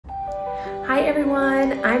Hi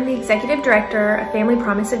everyone, I'm the Executive Director of Family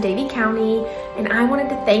Promise of Davie County, and I wanted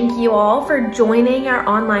to thank you all for joining our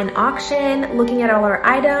online auction, looking at all our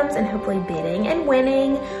items, and hopefully bidding and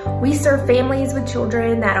winning. We serve families with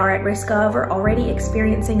children that are at risk of or already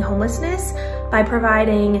experiencing homelessness by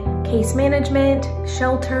providing case management,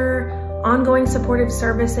 shelter, ongoing supportive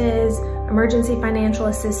services, emergency financial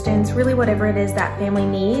assistance, really whatever it is that family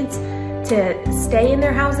needs to stay in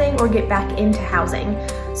their housing or get back into housing.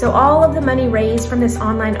 So all of the money raised from this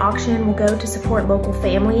online auction will go to support local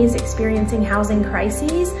families experiencing housing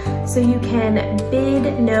crises, so you can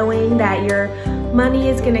bid knowing that your money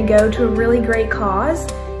is going to go to a really great cause.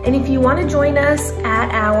 And if you want to join us at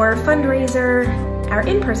our fundraiser, our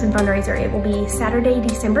in-person fundraiser, it will be Saturday,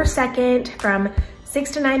 December 2nd from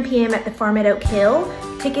 6 to 9 p.m. at the farm at Oak Hill.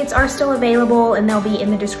 Tickets are still available and they'll be in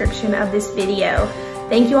the description of this video.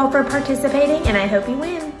 Thank you all for participating, and I hope you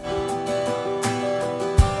win.